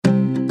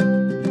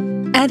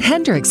At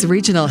Hendricks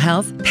Regional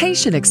Health,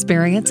 patient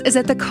experience is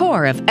at the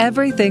core of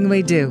everything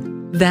we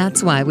do.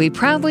 That's why we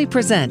proudly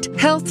present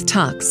Health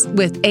Talks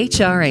with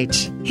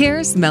HRH.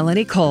 Here's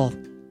Melanie Cole.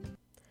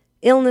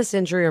 Illness,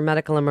 injury, or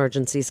medical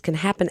emergencies can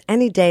happen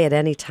any day at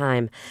any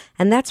time,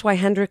 and that's why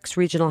Hendricks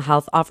Regional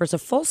Health offers a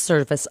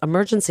full-service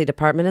emergency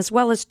department as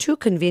well as 2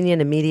 convenient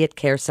immediate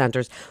care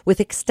centers with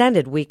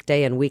extended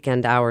weekday and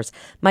weekend hours.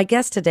 My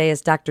guest today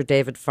is Dr.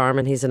 David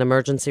Farman. He's an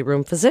emergency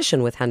room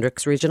physician with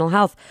Hendricks Regional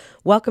Health.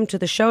 Welcome to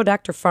the show,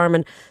 Dr.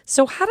 Farman.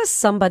 So how does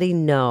somebody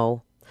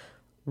know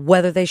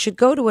whether they should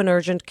go to an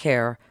urgent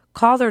care,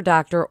 call their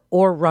doctor,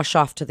 or rush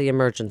off to the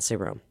emergency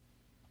room?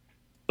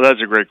 Well,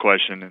 that's a great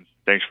question, and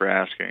thanks for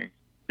asking.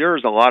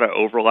 There's a lot of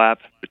overlap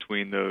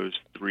between those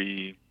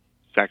 3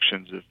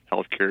 sections of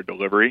healthcare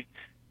delivery,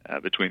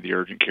 between the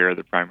urgent care,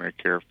 the primary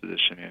care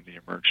physician, and the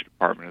emergency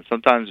department. And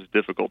sometimes it's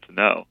difficult to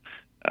know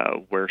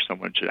where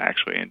someone should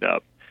actually end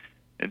up.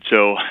 And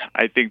so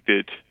I think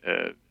that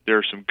there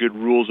are some good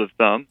rules of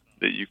thumb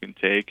that you can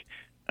take.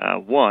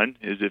 One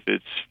is if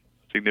it's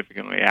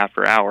significantly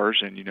after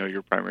hours and you know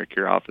your primary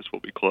care office will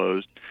be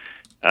closed,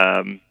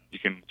 you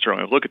can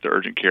certainly look at the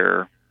urgent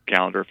care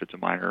calendar if it's a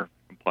minor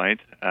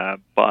complaint.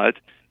 But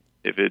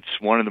if it's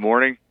 1 in the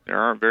morning, there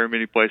aren't very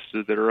many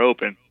places that are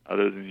open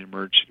other than the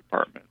emergency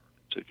department.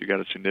 So if you've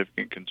got a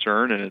significant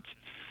concern and it's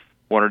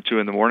 1 or 2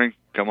 in the morning,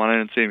 come on in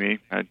and see me.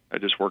 I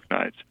just work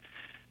nights.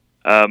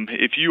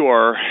 If you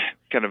are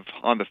kind of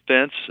on the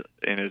fence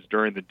and it's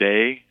during the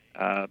day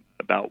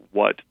about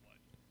what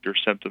your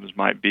symptoms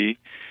might be,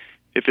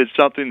 if it's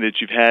something that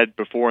you've had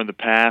before in the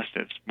past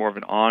and it's more of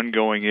an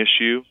ongoing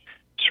issue,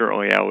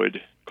 certainly I would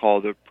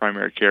call the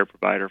primary care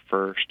provider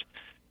first.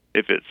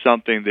 If it's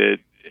something that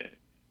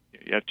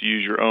you have to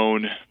use your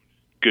own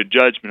good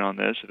judgment on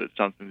this, if it's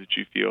something that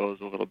you feel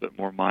is a little bit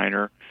more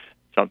minor,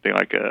 something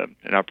like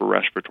an upper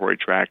respiratory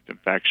tract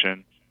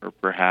infection or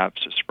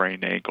perhaps a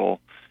sprained ankle,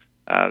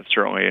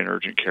 certainly an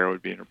urgent care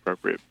would be an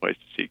appropriate place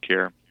to seek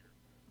care.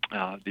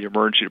 The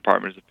emergency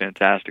department is a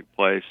fantastic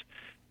place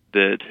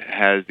that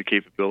has the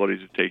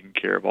capabilities of taking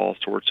care of all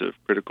sorts of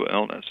critical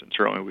illness, and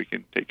certainly we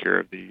can take care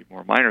of the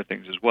more minor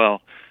things as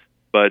well.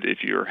 But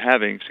if you're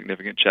having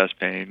significant chest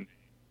pain,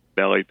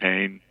 belly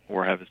pain,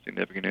 or have a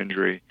significant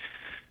injury,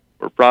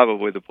 we're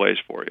probably the place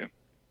for you.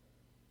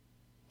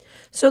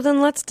 So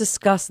then let's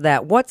discuss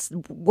that. What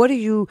do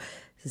you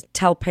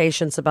tell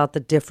patients about the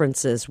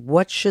differences?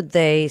 What should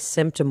they,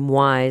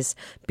 symptom-wise,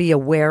 be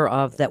aware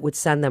of that would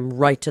send them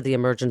right to the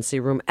emergency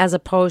room as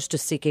opposed to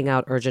seeking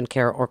out urgent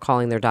care or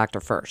calling their doctor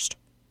first?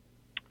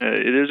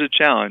 It is a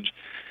challenge.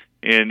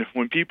 And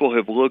when people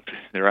have looked,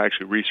 there are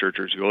actually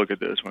researchers who look at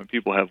this, when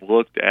people have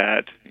looked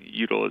at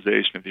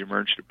utilization of the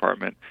emergency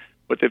department,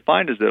 what they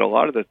find is that a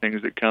lot of the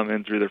things that come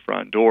in through the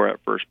front door at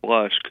first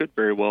blush could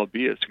very well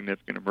be a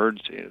significant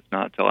emergency. It's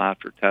not until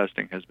after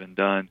testing has been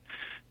done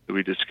that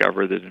we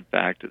discover that, in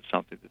fact, it's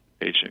something that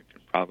the patient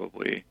can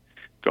probably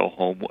go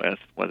home with,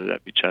 whether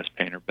that be chest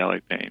pain or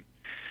belly pain.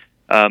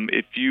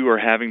 If you are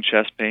having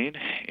chest pain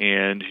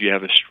and you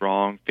have a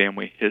strong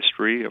family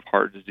history of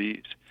heart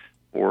disease,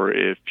 or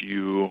if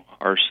you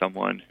are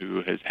someone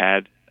who has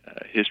had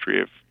a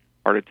history of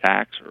heart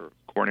attacks or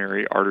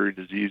coronary artery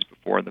disease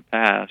before in the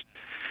past,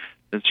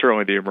 then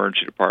certainly the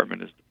emergency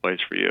department is the place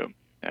for you.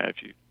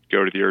 If you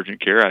go to the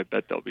urgent care, I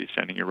bet they'll be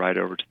sending you right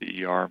over to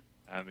the ER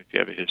if you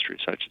have a history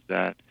such as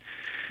that.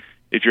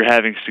 If you're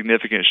having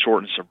significant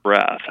shortness of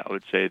breath, I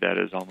would say that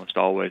is almost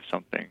always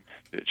something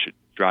that should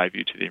drive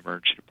you to the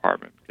emergency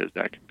department, because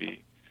that can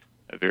be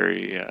a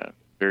very,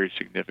 very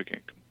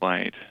significant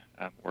complaint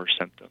or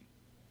symptom.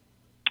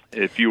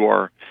 If you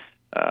are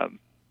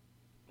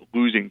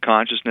losing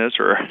consciousness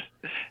or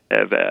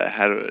have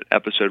had an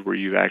episode where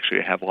you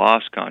actually have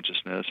lost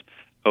consciousness,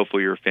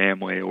 hopefully your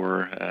family,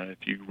 or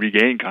if you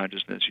regain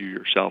consciousness, you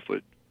yourself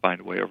would find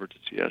a way over to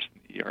see us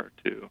in the ER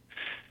too.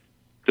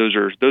 Those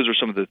are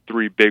some of the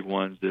 3 big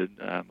ones that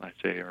I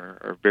say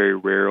are very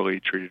rarely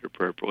treated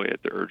appropriately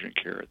at the urgent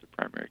care at the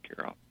primary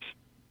care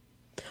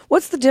office.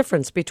 What's the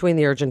difference between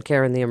the urgent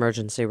care and the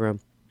emergency room?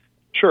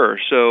 Sure.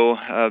 So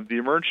the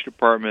emergency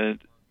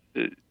department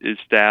is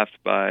staffed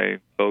by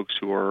folks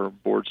who are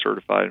board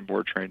certified and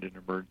board trained in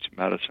emergency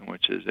medicine,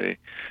 which is a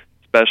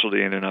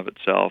specialty in and of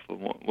itself.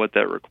 What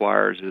that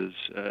requires is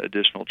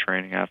additional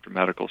training after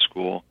medical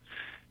school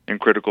in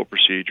critical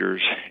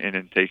procedures and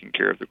in taking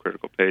care of the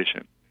critical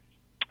patient.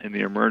 In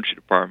the emergency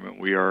department,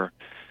 we are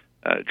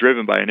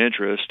driven by an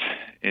interest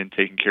in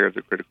taking care of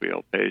the critically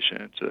ill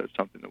patient, so that's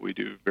something that we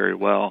do very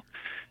well.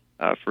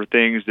 For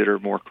things that are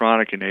more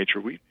chronic in nature,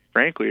 we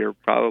frankly are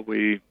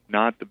probably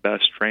not the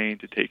best trained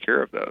to take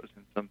care of those,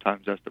 and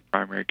sometimes that's the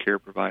primary care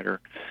provider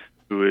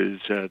who is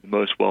the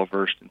most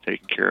well-versed in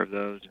taking care of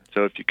those. And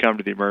so if you come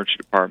to the emergency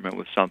department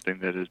with something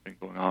that has been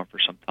going on for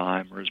some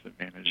time or has been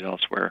managed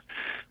elsewhere,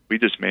 we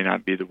just may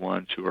not be the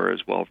ones who are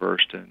as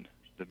well-versed in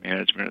the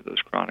management of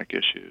those chronic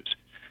issues.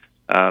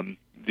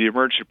 The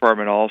emergency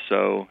department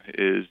also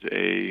is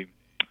a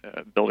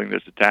building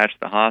that's attached to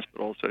the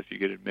hospital, so if you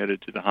get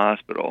admitted to the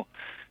hospital,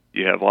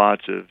 you have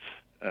lots of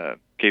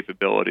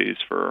capabilities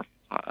for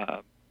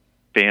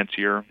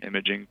fancier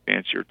imaging,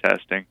 fancier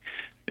testing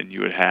than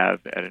you would have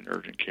at an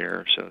urgent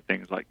care. So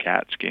things like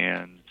CAT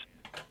scans,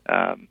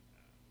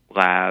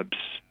 labs,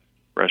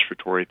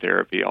 respiratory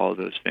therapy, all of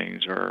those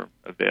things are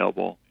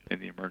available in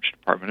the emergency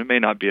department. It may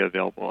not be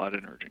available at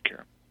an urgent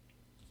care.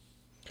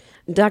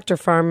 Dr.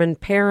 Farman,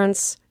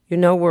 parents,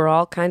 we're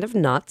all kind of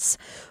nuts,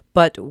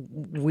 but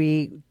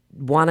we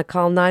want to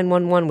call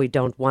 911. We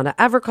don't want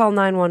to ever call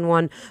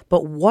 911.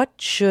 But what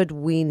should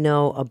we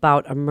know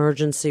about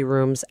emergency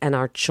rooms and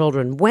our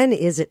children? When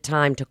is it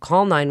time to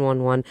call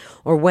 911,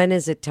 or when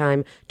is it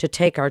time to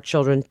take our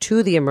children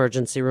to the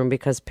emergency room?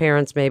 Because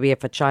parents, maybe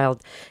if a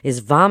child is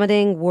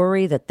vomiting,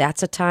 worry that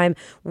that's a time.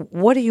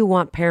 What do you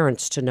want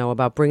parents to know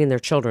about bringing their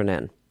children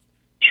in?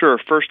 Sure.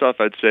 First off,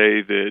 I'd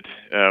say that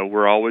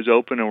we're always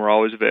open and we're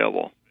always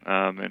available.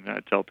 And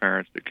I tell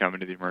parents that come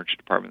into the emergency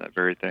department that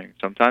very thing.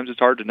 Sometimes it's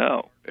hard to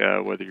know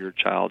whether your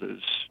child is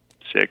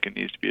sick and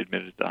needs to be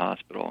admitted to the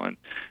hospital. And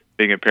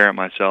being a parent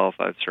myself,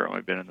 I've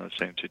certainly been in those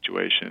same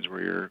situations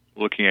where you're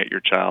looking at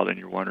your child and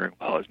you're wondering,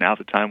 well, is now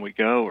the time we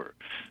go,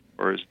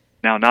 or is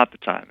now not the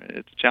time?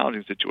 It's a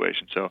challenging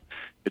situation. So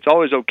it's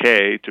always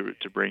okay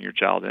to bring your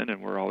child in,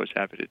 and we're always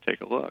happy to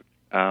take a look.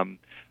 A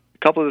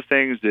couple of the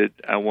things that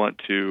I want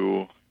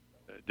to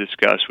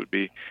discuss would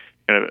be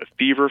kind of a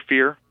fever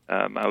fear.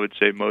 I would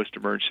say most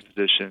emergency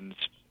physicians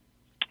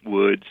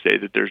would say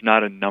that there's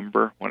not a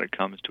number when it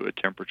comes to a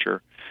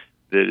temperature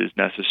that is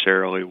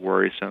necessarily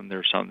worrisome.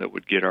 There's some that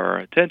would get our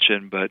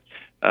attention, but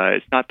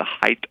it's not the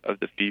height of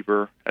the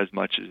fever as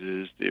much as it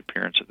is the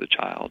appearance of the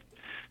child.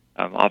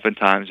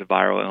 Oftentimes, a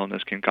viral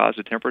illness can cause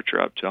a temperature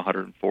up to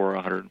 104,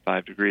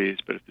 105 degrees,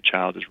 but if the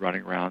child is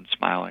running around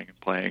smiling and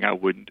playing, I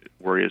wouldn't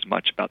worry as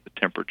much about the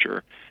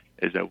temperature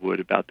as I would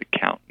about the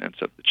countenance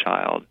of the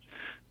child.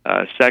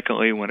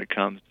 Secondly, when it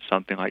comes to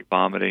something like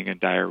vomiting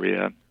and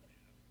diarrhea,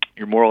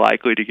 you're more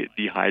likely to get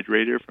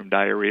dehydrated from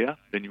diarrhea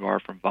than you are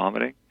from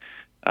vomiting.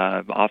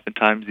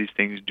 Oftentimes, these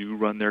things do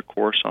run their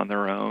course on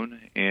their own,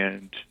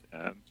 and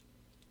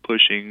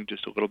pushing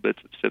just a little bit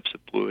of sips of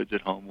fluids at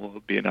home will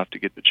be enough to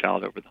get the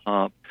child over the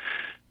hump.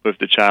 But if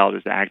the child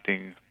is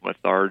acting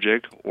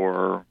lethargic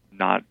or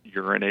not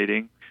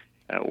urinating,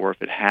 or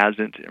if it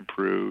hasn't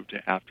improved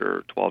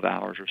after 12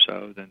 hours or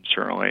so, then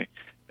certainly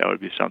that would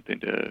be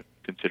something to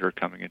consider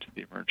coming into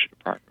the emergency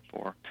department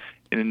for.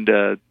 And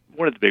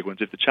one of the big ones,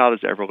 if the child is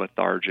ever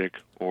lethargic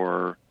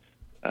or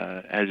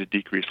has a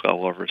decreased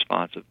level of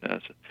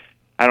responsiveness,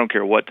 I don't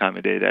care what time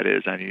of day that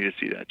is, I need to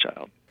see that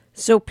child.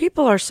 So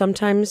people are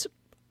sometimes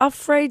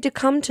afraid to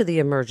come to the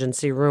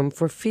emergency room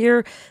for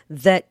fear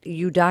that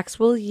you docs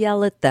will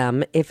yell at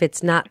them if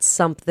it's not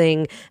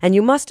something, and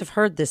you must have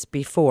heard this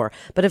before,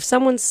 but if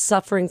someone's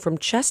suffering from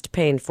chest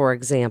pain, for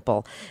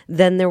example,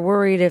 then they're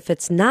worried if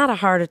it's not a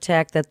heart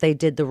attack that they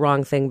did the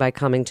wrong thing by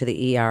coming to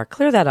the ER.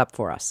 Clear that up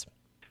for us.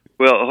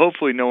 Well,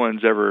 hopefully no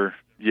one's ever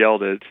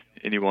yelled at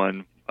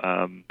anyone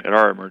at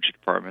our emergency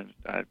department.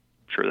 I'm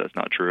sure that's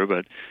not true,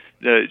 but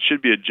it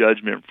should be a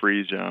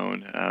judgment-free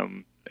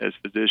zone. As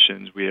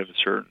physicians, we have a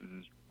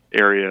certain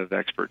area of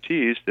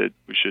expertise that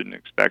we shouldn't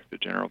expect the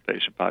general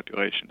patient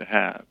population to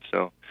have.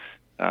 So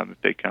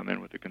if they come in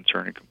with a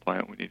concerning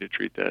complaint, we need to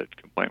treat that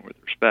complaint with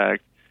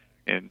respect.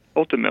 And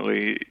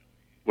ultimately,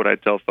 what I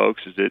tell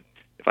folks is that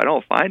if I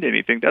don't find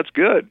anything, that's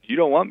good. You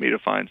don't want me to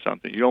find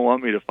something. You don't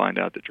want me to find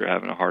out that you're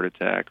having a heart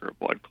attack or a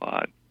blood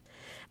clot.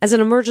 As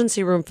an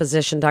emergency room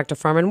physician, Dr.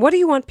 Farman, what do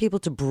you want people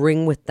to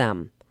bring with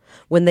them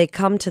when they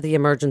come to the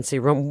emergency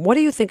room? What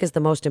do you think is the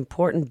most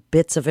important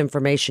bits of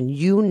information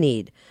you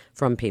need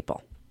from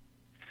people?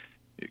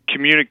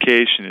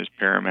 Communication is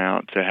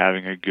paramount to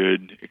having a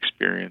good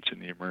experience in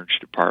the emergency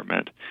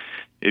department.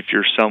 If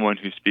you're someone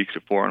who speaks a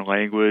foreign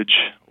language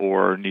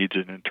or needs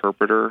an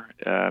interpreter,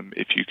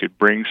 if you could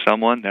bring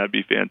someone, that would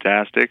be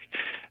fantastic.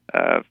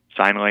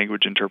 Sign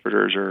language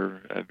interpreters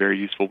are very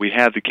useful. We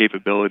have the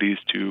capabilities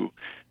to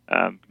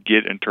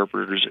get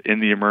interpreters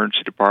in the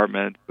emergency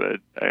department, but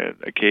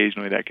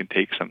occasionally that can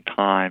take some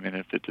time, and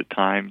if it's a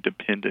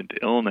time-dependent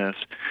illness,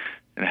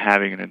 and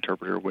having an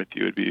interpreter with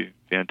you would be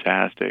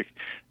fantastic.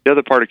 The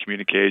other part of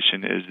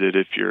communication is that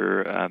if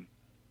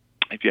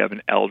you have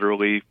an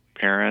elderly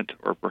parent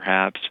or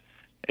perhaps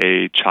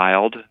a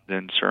child,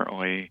 then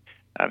certainly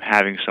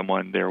having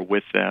someone there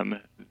with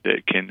them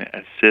that can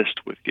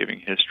assist with giving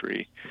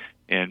history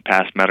and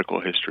past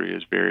medical history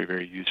is very,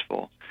 very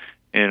useful.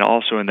 And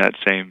also in that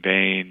same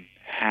vein,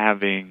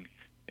 having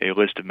a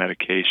list of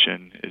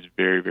medication is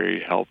very, very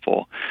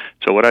helpful.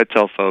 So what I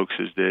tell folks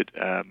is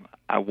that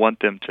I want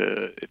them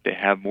to, if they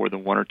have more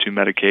than one or two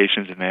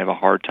medications and they have a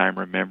hard time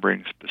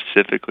remembering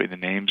specifically the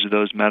names of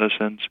those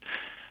medicines,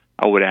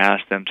 I would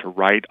ask them to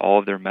write all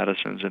of their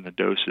medicines and the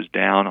doses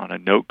down on a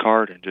note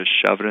card and just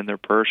shove it in their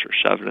purse or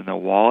shove it in their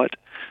wallet.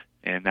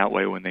 And that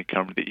way when they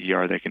come to the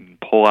ER, they can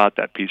pull out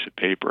that piece of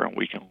paper and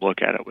we can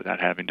look at it without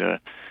having to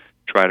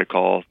try to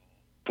call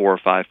 4 or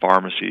 5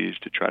 pharmacies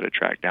to try to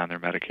track down their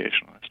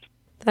medication list.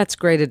 That's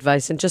great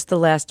advice. In just the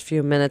last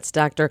few minutes,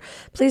 Doctor,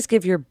 please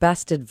give your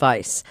best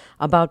advice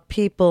about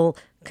people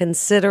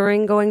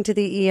considering going to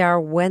the ER,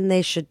 when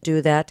they should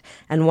do that,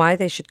 and why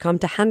they should come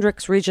to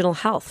Hendricks Regional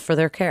Health for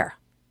their care.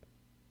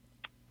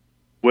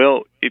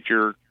 Well, if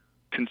you're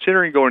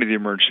considering going to the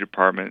emergency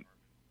department,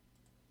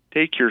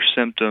 take your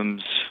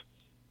symptoms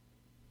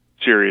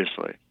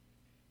seriously.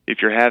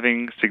 If you're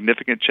having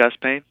significant chest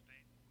pain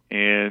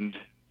and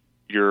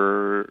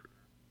your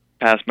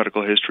past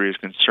medical history is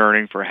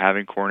concerning for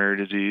having coronary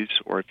disease,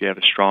 or if you have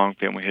a strong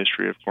family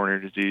history of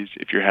coronary disease,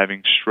 if you're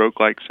having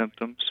stroke-like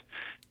symptoms,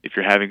 if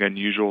you're having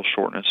unusual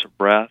shortness of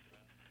breath,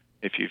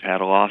 if you've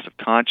had a loss of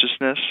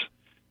consciousness,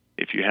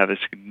 if you have a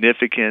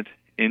significant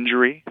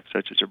injury,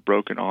 such as a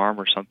broken arm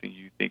or something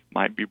you think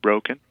might be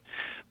broken,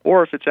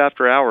 or if it's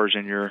after hours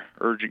and your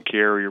urgent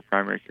care or your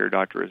primary care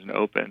doctor isn't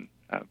open,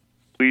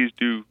 please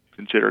do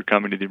consider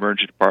coming to the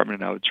emergency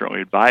department, and I would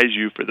certainly advise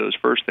you for those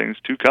first things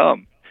to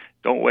come.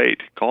 Don't wait.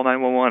 Call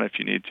 911 if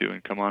you need to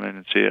and come on in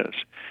and see us.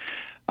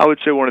 I would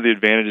say one of the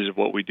advantages of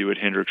what we do at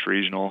Hendricks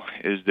Regional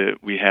is that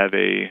we have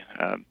a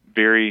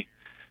very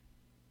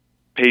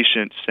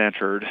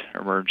patient-centered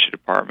emergency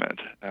department.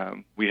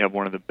 We have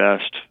one of the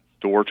best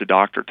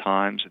door-to-doctor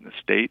times in the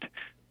state.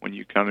 When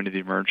you come into the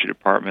emergency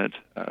department,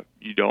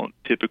 you don't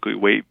typically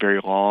wait very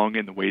long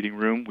in the waiting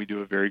room. We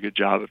do a very good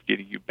job of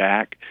getting you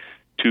back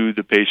to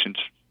the patient's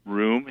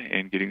room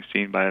and getting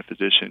seen by a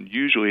physician,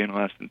 usually in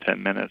less than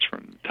 10 minutes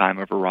from time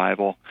of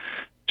arrival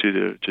to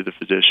the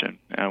physician.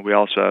 We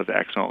also have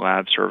excellent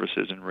lab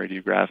services and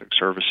radiographic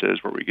services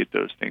where we get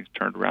those things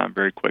turned around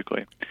very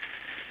quickly.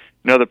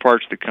 In other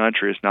parts of the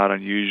country, it's not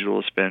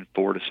unusual to spend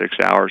 4 to 6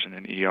 hours in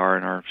an ER,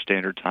 and our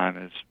standard time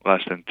is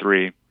less than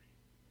 3.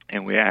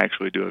 And we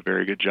actually do a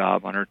very good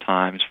job on our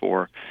times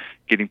for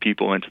getting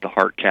people into the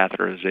heart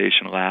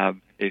catheterization lab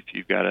if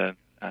you've got a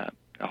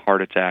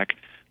heart attack,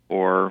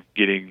 or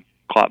getting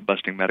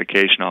clot-busting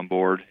medication on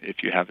board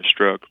if you have a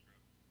stroke.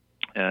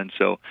 And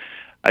so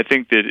I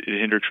think that at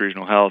Hendricks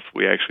Regional Health,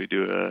 we actually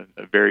do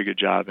a very good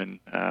job, and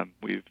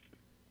we've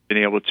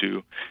been able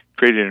to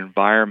create an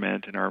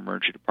environment in our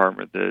emergency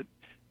department that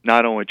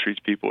not only treats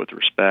people with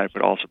respect,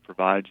 but also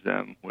provides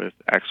them with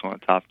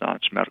excellent,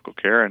 top-notch medical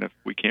care. And if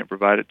we can't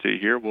provide it to you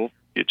here, we'll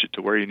get you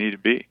to where you need to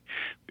be.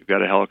 We've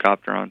got a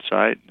helicopter on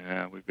site.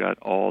 We've got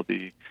all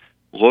the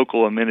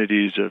local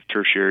amenities of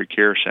tertiary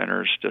care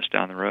centers just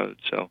down the road.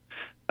 So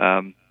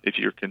if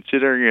you're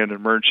considering an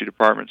emergency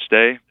department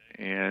stay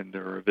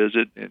or a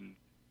visit in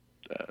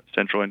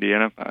central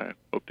Indiana, I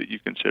hope that you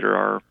consider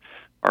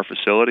our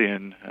facility,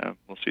 and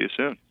we'll see you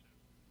soon.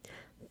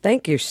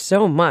 Thank you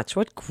so much.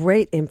 What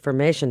great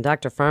information,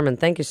 Dr. Farman.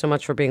 Thank you so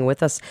much for being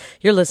with us.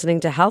 You're listening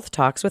to Health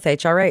Talks with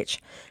HRH.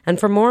 And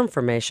for more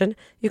information,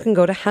 you can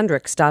go to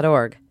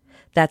hendricks.org.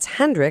 That's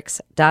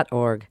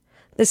hendricks.org.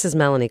 This is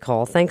Melanie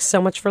Cole. Thanks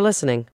so much for listening.